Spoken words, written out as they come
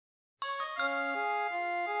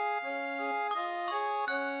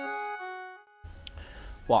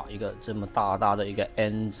哇，一个这么大的一个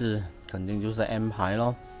N 字，肯定就是 M 牌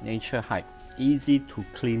咯。Naturehike Easy to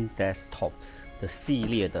Clean Desktop 的系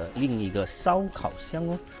列的另一个烧烤箱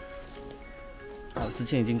哦。好，之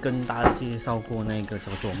前已经跟大家介绍过那个叫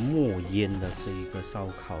做墨烟的这一个烧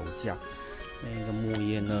烤架，那个墨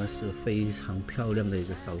烟呢是非常漂亮的一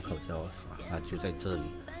个烧烤架啊，就在这里，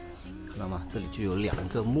看到吗？这里就有2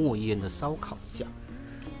个墨烟的烧烤架。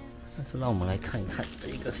但是让我们来看一看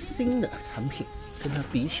这个新的产品，跟它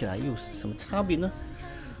比起来又是什么差别呢？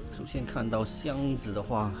首先看到箱子的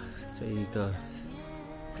话，这一个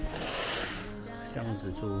箱子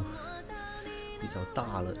就比较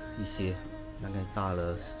大了一些，大概大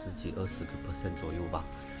了10几20%左右吧。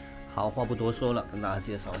好，话不多说了，跟大家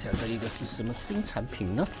介绍一下这一个是什么新产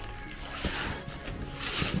品呢？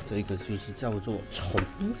这个就是叫做重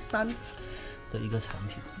山的一个产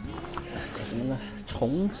品，叫什么呢？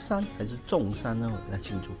重山还是重山呢？我不太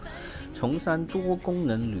清楚。重山多功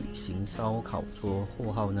能旅行烧烤桌，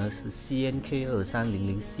货号呢是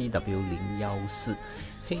CNK2300CW014，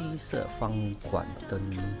黑色方管灯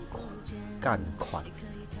干款。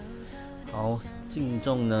好，净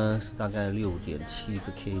重呢是大概6.7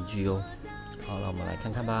个 kg 哦。好，那我们来看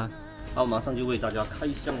看吧。好，马上就为大家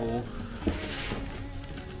开箱哦。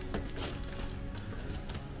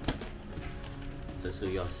这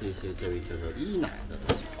是要谢谢这位叫做伊娜的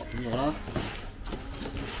好朋友啦。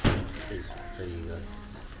这一个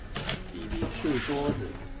BBQ 桌子，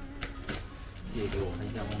借给我看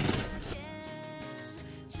一下吗？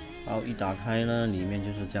好，一打开呢，里面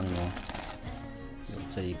就是这样哦，有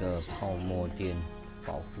这一个泡沫垫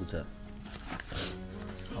保护着。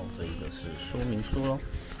好，这一个是说明书咯。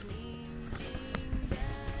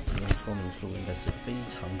里面说明书应该是非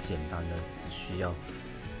常简单的，只需要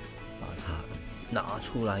把它拿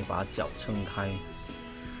出来，把脚撑开，然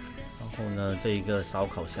后呢，这一个烧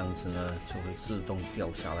烤箱子呢就会自动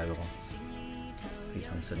掉下来了，非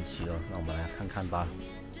常神奇哦。那我们来看看吧。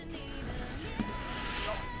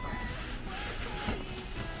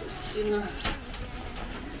首先呢，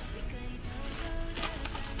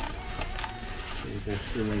这个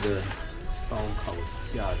是那个烧烤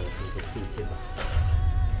架的这个配件吧，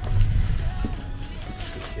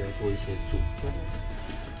需要做一些组装。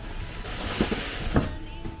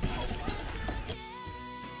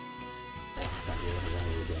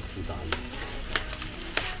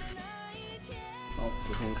好，首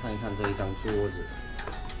先看一看这一张桌子，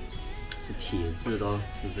是铁质的哦，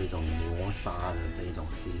是这种磨砂的这一种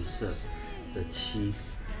黑色的漆。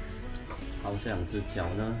好，这2只脚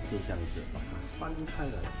呢，就这样子把它翻开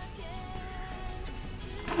来，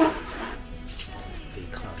可以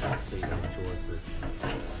看到这一张桌子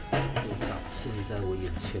就展现在我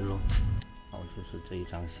眼前咯。好，就是这一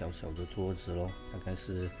张小小的桌子咯，大概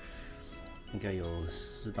是应该有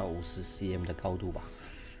4到50 cm 的高度吧。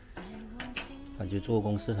感觉做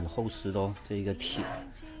工是很厚实的哦，这一个铁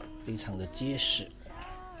非常的结实，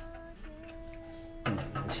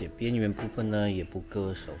而且边缘部分呢也不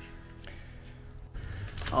割手。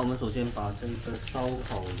好，我们首先把这个烧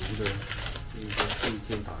烤炉的这个配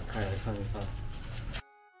件打开来看一看。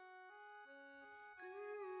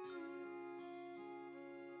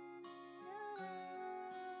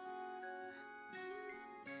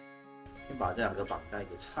先把这2个绑带给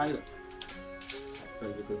拆了。这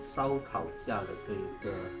一个烧烤架的这一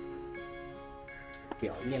个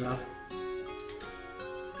表面啦，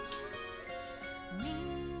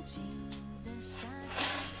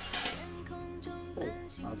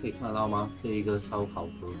大家可以看得到吗？这一个烧烤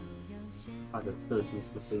桌，它的设计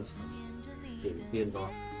是非常简便的哦，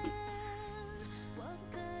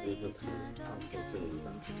所以就可以放在这里了。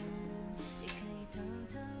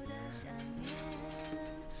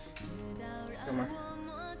干嘛？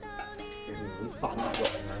就是你反转呢，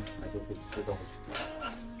它就会自动。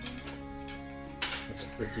这个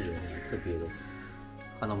设计也很特别的，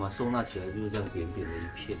看到吗？收纳起来就是这样扁扁的一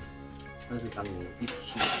片，但是当你一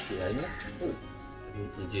提起来呢，它就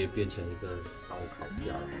直接变成一个烧烤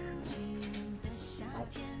架了。好，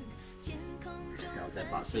然后再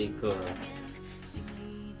把这个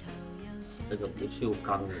不锈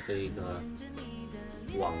钢的这个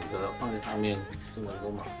网格放在上面，就能够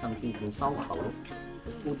马上进行烧烤了。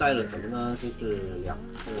附带了什么呢？就是2个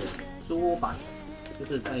桌板，就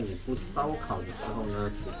是在你不烧烤的时候呢，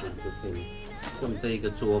其实就可以用这一个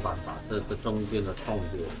桌板把这个中间的空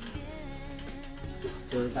给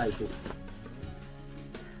遮盖住。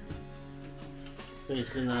这一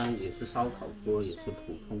次呢，也是烧烤桌，也是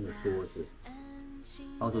普通的桌子。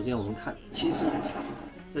好，首先我们看，其实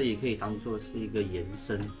这也可以当做是一个延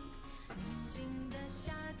伸的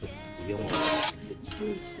使用。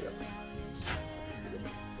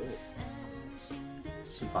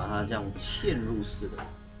是把它这样嵌入式的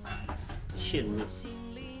嵌入，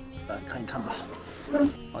来看一看吧。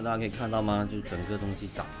好，大家可以看到吗？就整个东西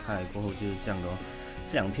展开来过后就是这样的哦。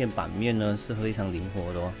这两片板面呢是非常灵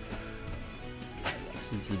活的哦，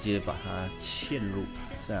是直接把它嵌入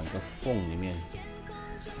这两个缝里面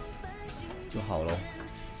就好咯。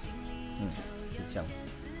就这样，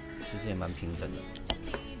其实也蛮平整的。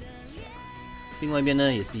另外一边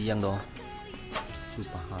呢也是一样的哦，就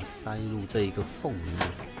把它塞入这一个缝里面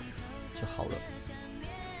就好了。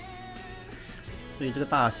所以这个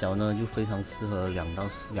大小呢就非常适合两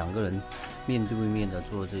个人面对面的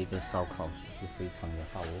做这个烧烤，就非常的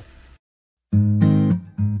好哦。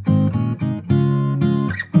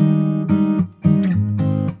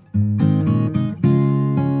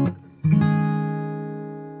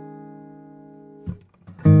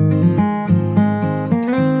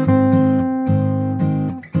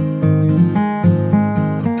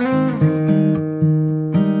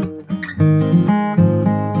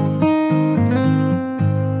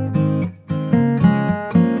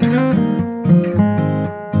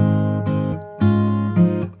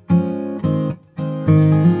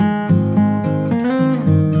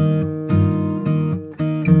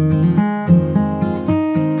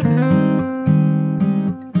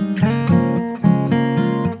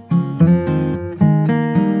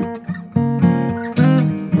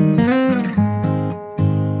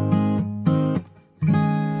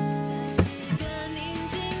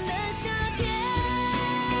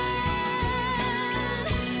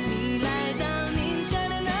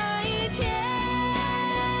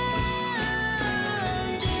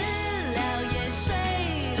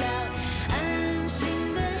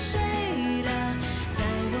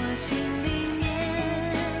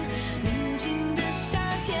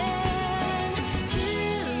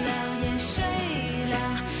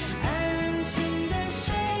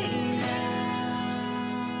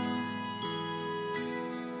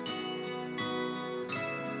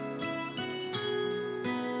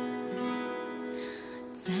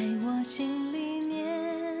在我心里。